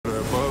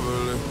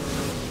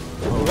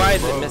Why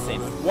is it missing?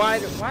 Why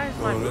is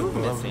my move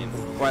missing?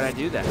 Why'd I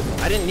do that?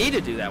 I didn't need to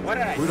do that. Why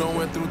did I? We don't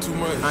went through too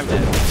much. I'm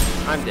dead.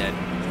 I'm dead.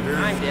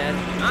 I'm dead.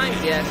 I'm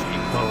dead.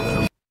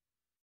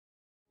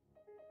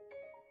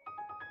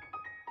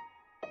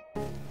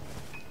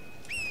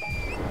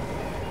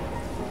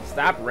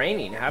 Stop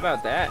raining. How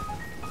about that?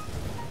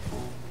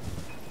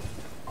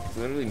 It's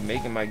literally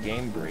making my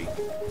game break.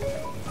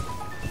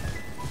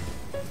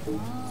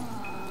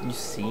 You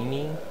see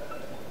me?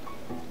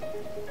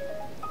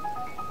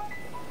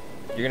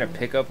 You're gonna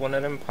pick up one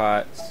of them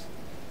pots.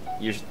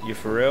 You're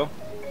for real?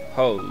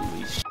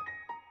 Holy shit.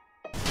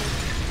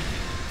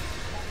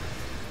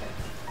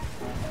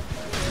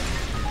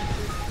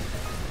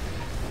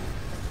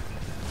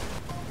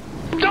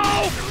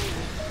 No!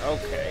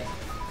 Okay.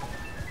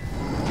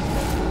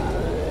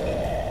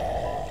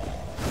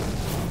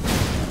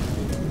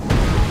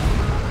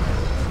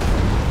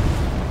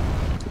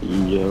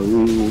 Yo.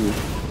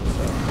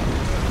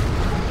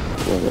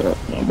 What up?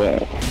 Not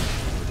bad.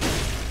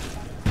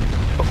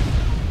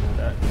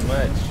 Not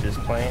much. Just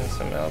playing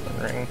some Elden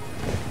Ring.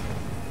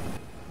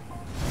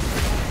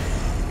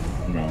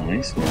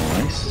 Nice,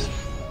 nice.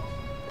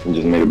 I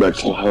just made it back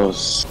to the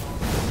house.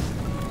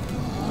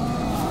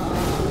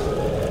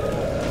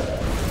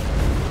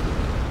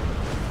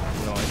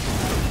 Nice.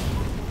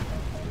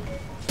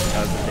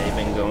 How's the day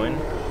been going?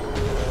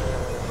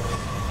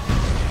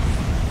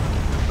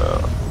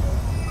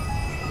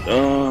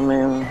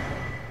 Man.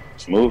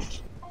 Smooth.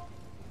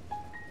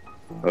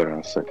 Hold on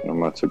a second. I'm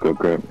about to go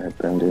grab my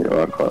brandy.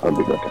 Oh, I'll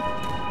be back in.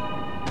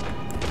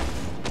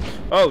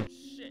 Oh,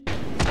 shit.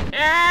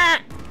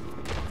 Ah!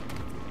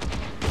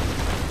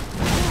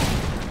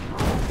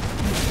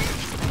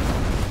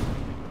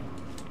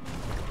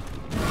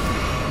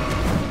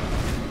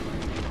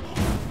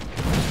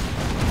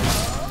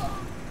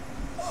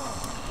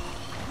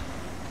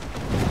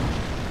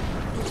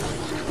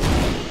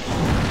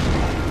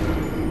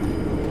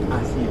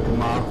 I see you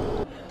tomorrow.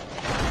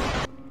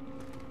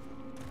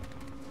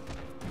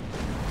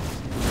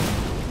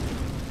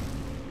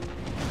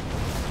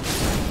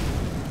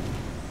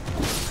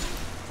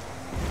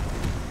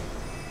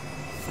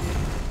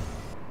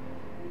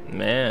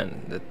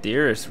 Man, the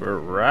theorists were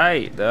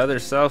right. The other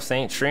self,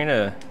 Saint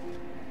Trina.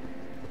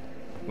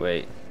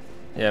 Wait.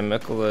 Yeah,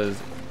 Mikola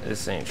is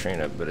Saint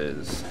Trina, but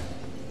is...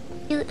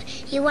 You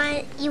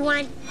want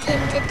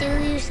him to do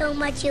you so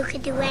much you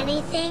could do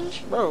anything?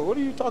 Bro, what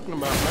are you talking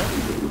about,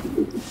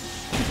 man?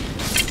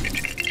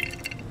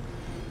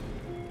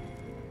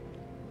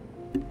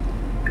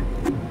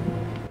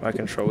 My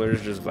controller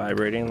is just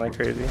vibrating like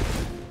crazy.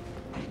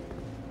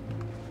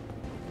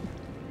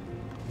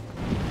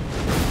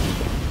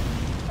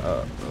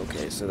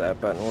 Okay, so that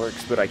button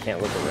works, but I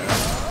can't look around.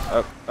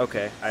 Oh,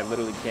 okay, I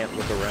literally can't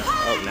look around.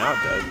 Oh, now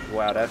it does.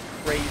 Wow, that's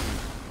crazy.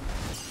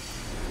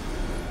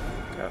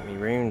 Got me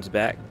runes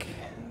back.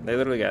 They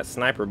literally got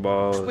sniper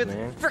balls, with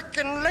man.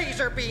 frickin'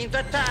 laser beams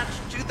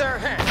attached to their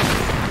heads.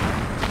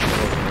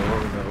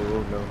 Oh no,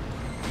 oh no.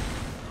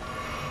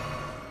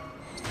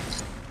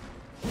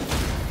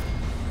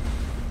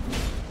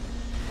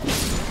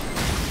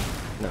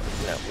 No,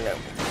 no, no.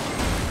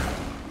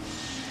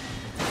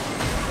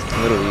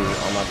 I'm literally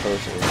using all my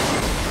potions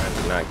trying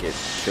to not get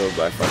killed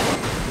by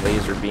fucking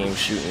laser beam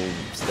shooting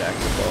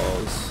stacks of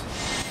balls.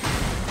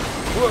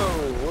 Whoa,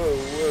 whoa,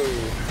 whoa.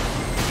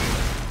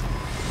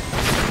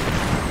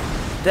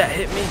 That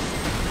hit me.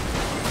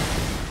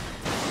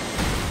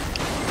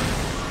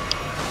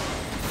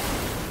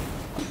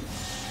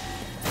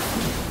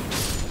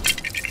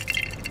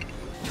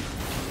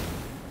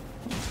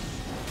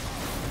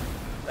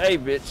 Hey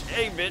bitch,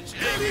 hey bitch,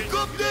 hey bitch.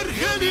 Helicopter,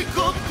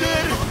 helicopter!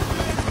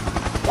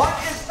 What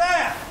is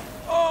that?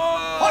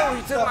 Oh,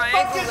 he took my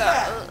ankles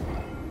out.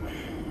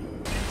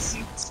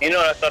 You know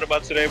what I thought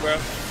about today, bro?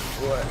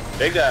 What?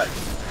 They got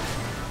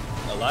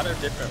a lot of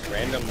different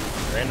random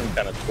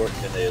kind of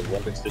sports in the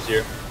Olympics this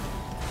year,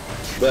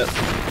 but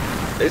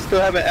they still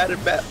haven't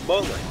added back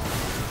bowling.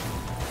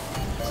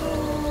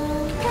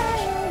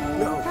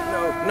 No,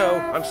 no,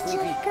 no, I'm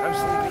sleepy, I'm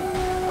sleepy,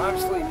 I'm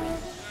sleepy.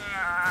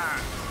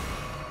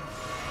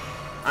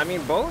 I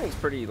mean, bowling's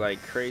pretty,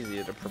 like, crazy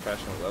at a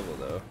professional level,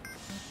 though.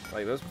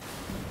 Like,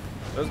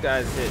 those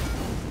guys hit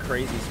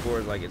crazy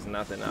scores like it's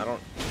nothing. I don't...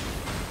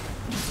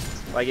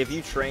 Like, if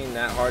you train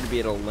that hard to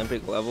be at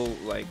Olympic level,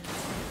 like,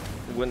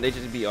 wouldn't they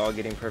just be all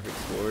getting perfect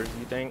scores,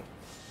 you think?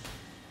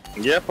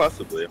 Yeah,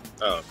 possibly. I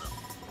don't know.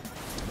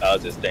 I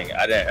was just thinking.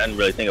 I didn't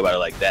really think about it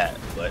like that,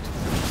 but...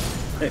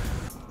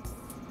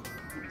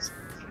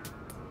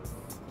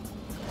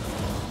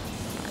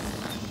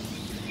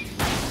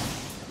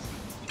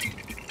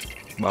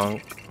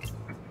 Bonk.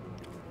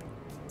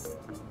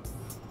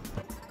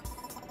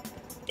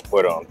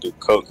 Boy don't do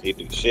coke, he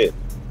do shit.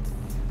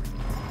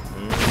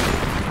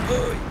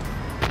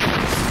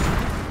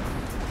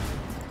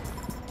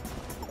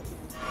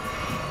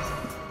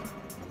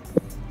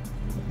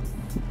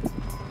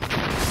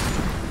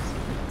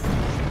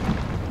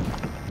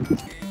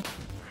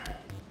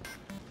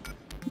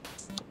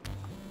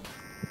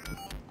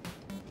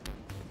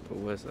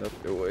 What's up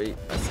your way?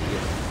 I see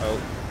it. Oh.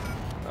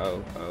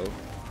 Oh, oh.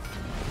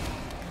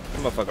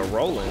 That motherfucker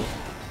rolling.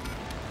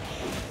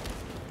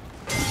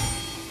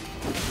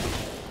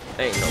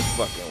 Ain't no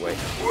fucking way.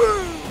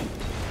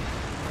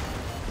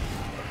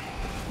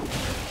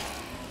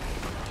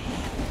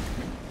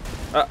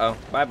 Uh-oh.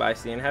 Bye-bye,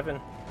 see you in heaven.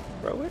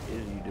 Bro, what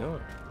is you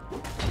doing?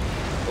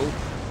 Oh.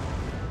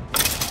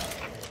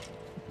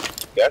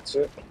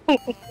 Gotcha.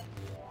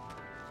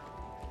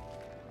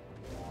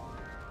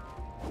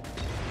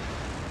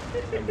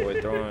 That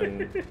boy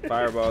throwing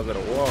fireballs at a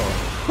wall.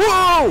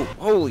 Whoa!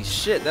 Holy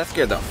shit, that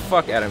scared the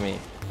fuck out of me.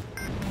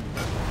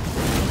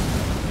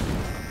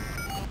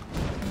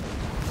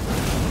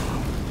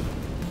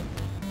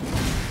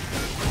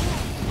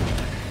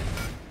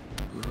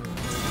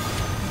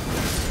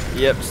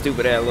 Yep,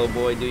 stupid ass little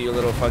boy, do your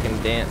little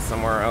fucking dance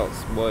somewhere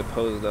else. Boy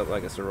posed up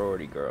like a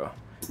sorority girl.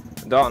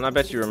 Dalton, I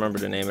bet you remember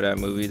the name of that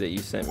movie that you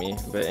sent me,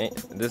 but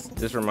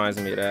this reminds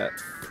me of that.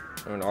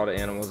 When all the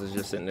animals is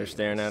just sitting there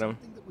staring at him.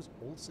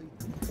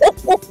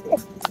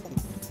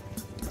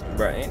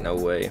 Bruh, ain't no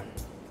way.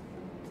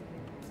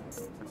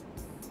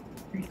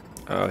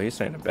 Oh, he's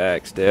saying the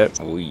back step.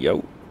 Oh,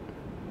 yo.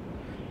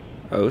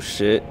 Oh,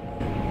 shit.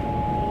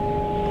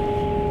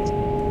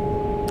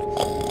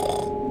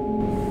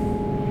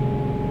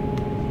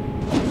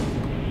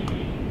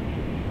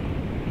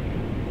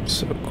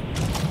 So cool.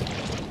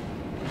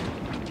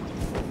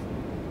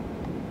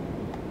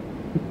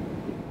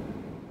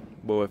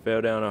 Boy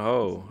fell down a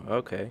hole.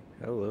 Okay,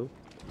 hello.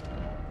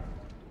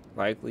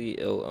 Likely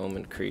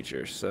ill-omened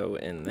creature. So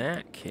in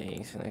that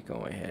case, let's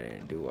go ahead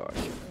and do our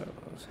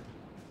shows.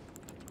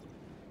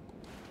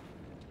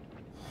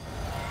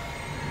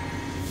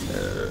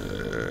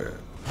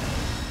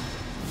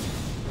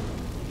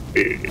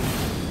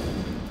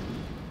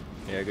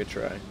 Yeah, good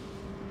try.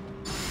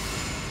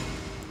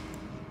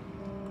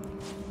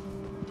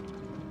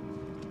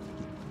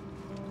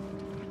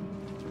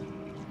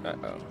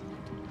 Uh-oh.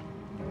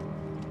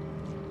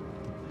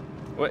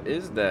 What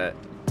is that?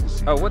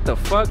 Oh, what the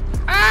fuck?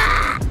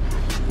 Ah!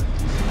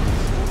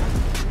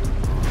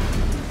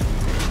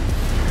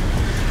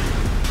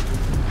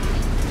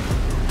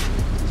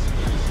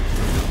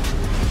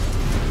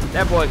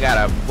 That boy got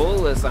a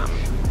bull or something.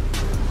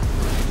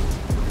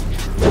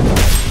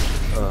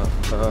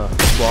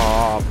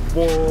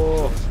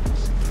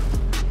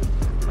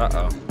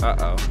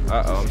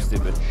 Uh-oh, I'm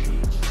stupid.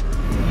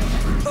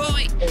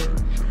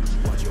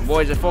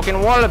 Boy's a fucking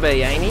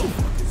wallaby, ain't he?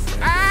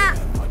 Ah!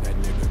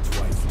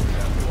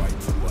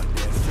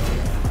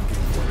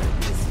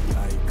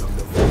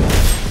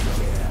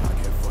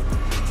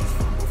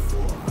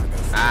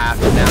 Ah,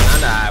 from down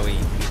under highway.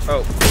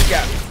 Oh, he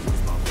got me.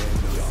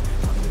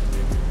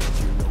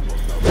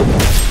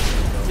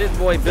 This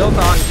boy built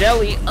on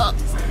jelly. God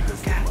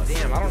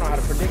damn, I don't know how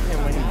to predict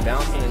him when he's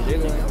bouncing and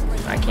jiggling.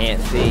 I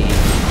can't see.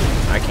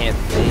 I can't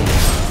see.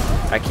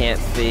 I can't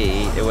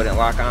see. It wouldn't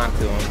lock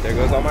onto him. There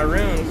goes all my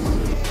runes.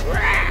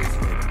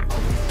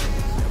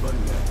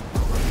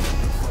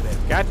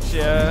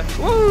 Gotcha.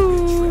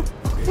 Woo!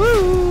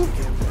 Woo!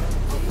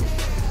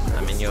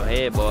 I'm in your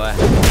head, boy.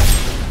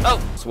 Oh!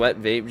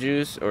 Sweat vape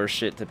juice or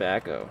shit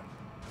tobacco?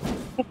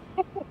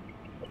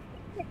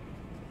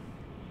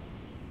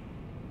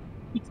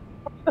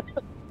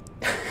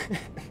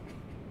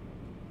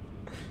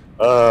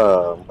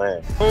 Oh,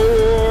 man.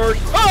 Horse!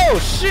 Oh,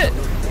 shit!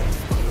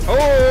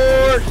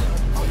 Horse!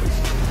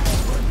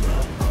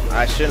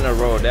 I shouldn't have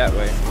rolled that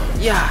way.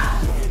 Yeah!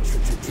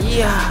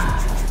 Yeah!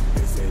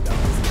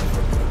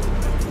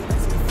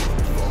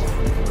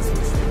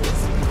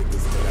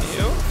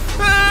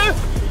 Ah!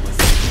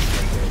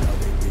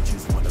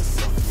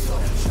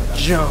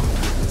 Jump!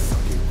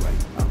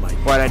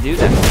 Why'd I do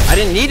that? I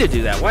didn't need to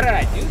do that. Why did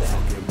I do that?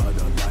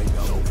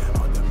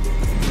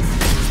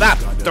 Stop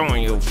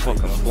throwing your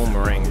fucking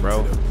boomerang,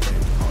 bro.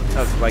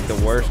 That's like the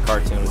worst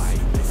cartoon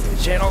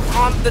channel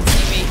on the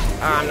TV.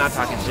 I'm not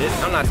talking shit.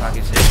 I'm not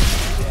talking shit.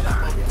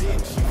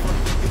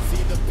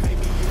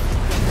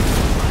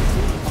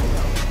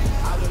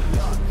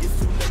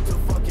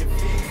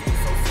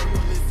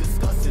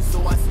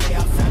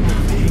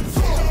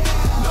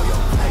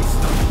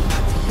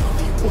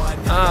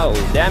 Oh,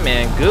 that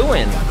man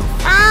gooing.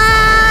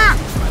 Ah!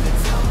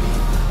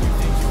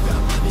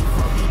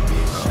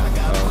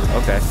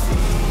 Oh, okay.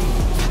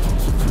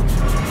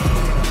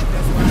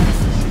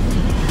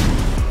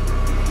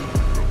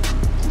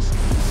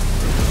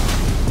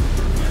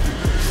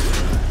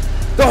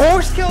 The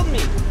horse killed me!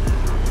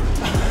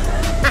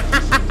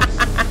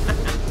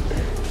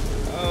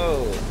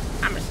 Oh,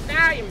 I'm a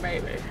stallion,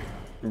 baby.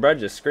 Bruh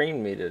just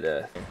screamed me to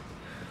death.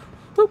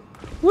 Whoop,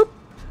 whoop,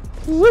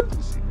 whoop.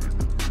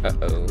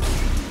 Uh-oh.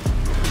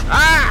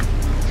 Ah!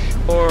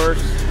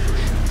 Horse.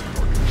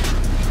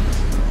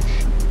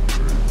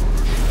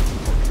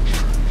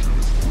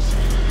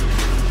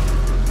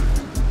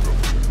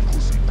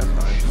 That's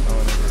fine.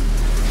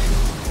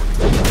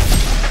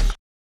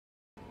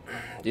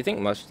 Do you think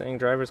Mustang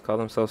drivers call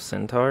themselves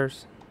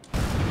centaurs?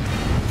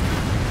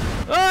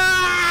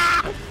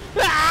 Ah!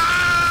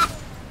 Ah!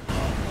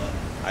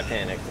 I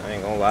panicked. I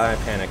ain't gonna lie, I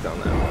panicked on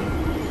that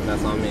one.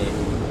 That's on me.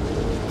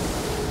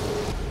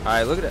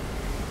 Alright, look at that.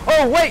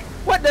 Oh, wait!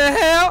 What the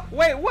hell?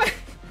 Wait, what?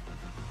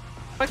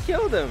 I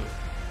killed him.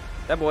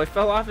 That boy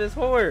fell off his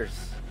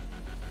horse.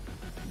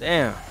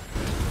 Damn.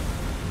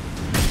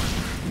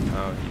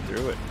 Oh, he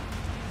threw it.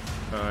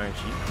 Alright,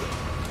 she threw it.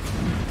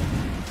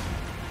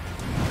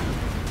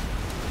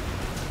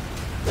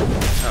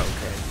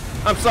 Okay.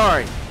 I'm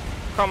sorry.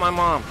 Call my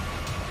mom.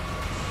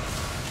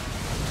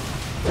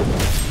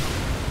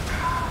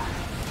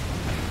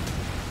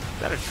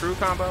 Is that a true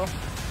combo?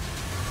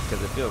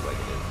 Because it feels like it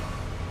is.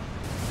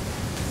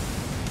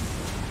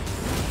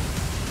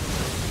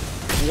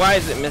 Why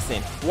is it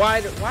missing? Why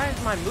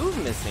is my move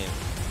missing?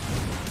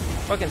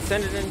 Fucking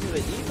send it into the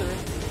ether.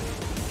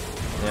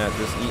 Yeah,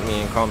 just eat me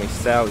and call me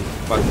Sally,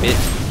 fuck bitch.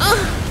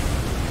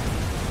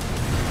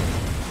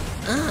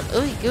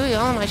 Ooey gooey,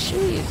 all my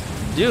shoes.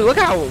 Dude, look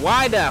how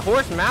wide that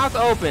horse mouth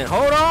open.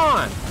 Hold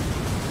on.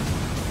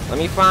 Let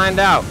me find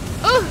out.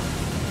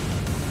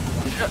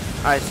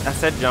 I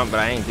said jump, but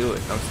I ain't do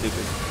it. I'm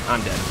stupid.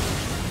 I'm dead.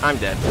 I'm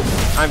dead.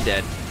 I'm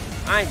dead.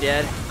 I'm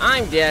dead.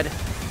 I'm dead.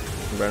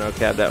 Bro, no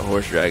cap, that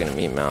horse dragging a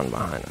meat mountain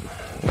behind him.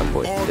 That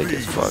boy's thick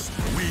as fuck.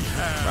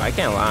 Bro, I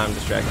can't lie, I'm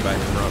distracted by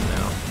his rump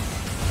now.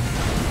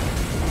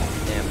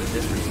 Damn, the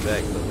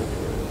disrespect.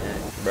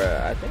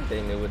 Bro, I think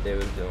they knew what they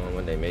was doing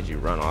when they made you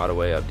run all the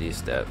way up these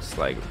steps.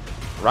 Like,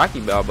 Rocky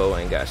Balboa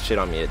ain't got shit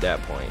on me at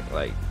that point.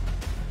 Like,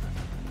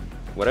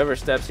 whatever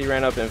steps he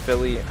ran up in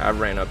Philly, I've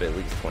ran up at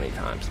least 20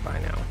 times by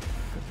now.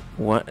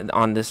 What?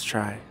 On this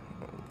try,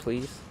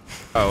 please?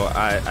 Oh,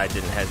 I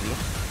didn't hesi.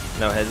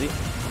 No hesi.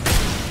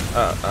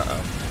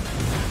 Uh-oh.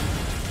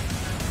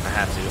 I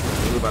have to.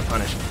 Move by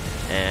punish.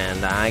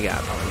 And I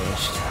got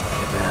punished. Look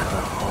at that.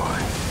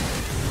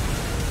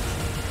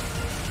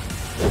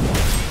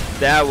 Oh,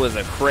 that was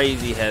a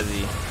crazy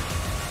hesi.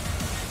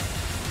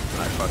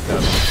 I fucked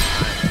up.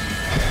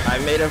 I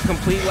made a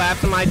complete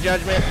lapse in my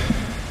judgment.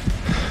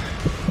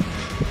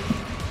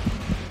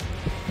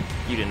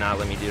 You did not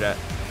let me do that.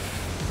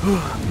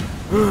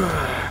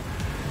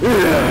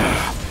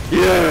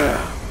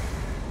 Yeah.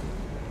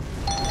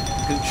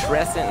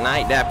 Putrescent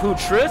night. That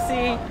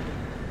Putrescent.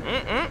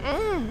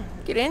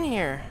 Get in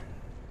here.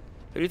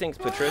 Who do you think's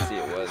Putrescent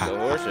it was? The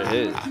horse or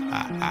his?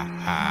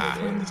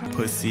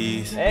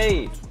 Pussies.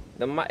 Hey,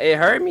 it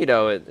hurt me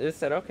though. It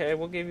said, okay,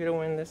 we'll give you the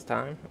win this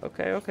time.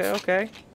 Okay.